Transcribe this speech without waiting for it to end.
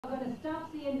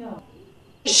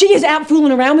She is out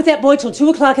fooling around with that boy till 2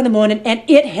 o'clock in the morning, and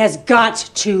it has got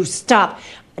to stop.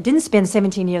 I didn't spend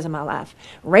 17 years of my life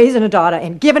raising a daughter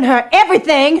and giving her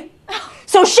everything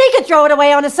so she could throw it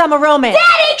away on a summer romance.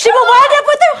 Daddy, she will wind up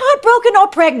with her heart broken or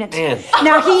pregnant. Man.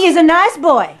 Now, he is a nice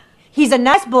boy. He's a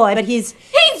nice boy, but he's...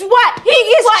 He's what? He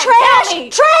is trash!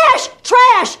 Trash!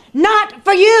 Trash! Not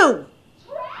for you!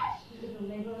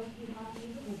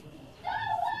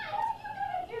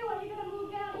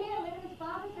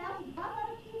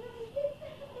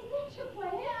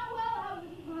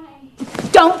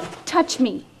 Don't touch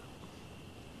me.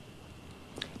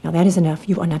 Now, that is enough.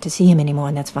 You are not to see him anymore,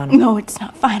 and that's final. No, it's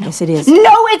not final. Yes, it is.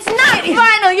 No, it's not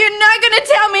final. You're not going to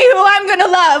tell me who I'm going to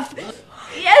love.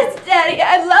 Yes, Daddy,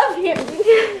 I love him.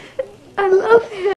 I love him.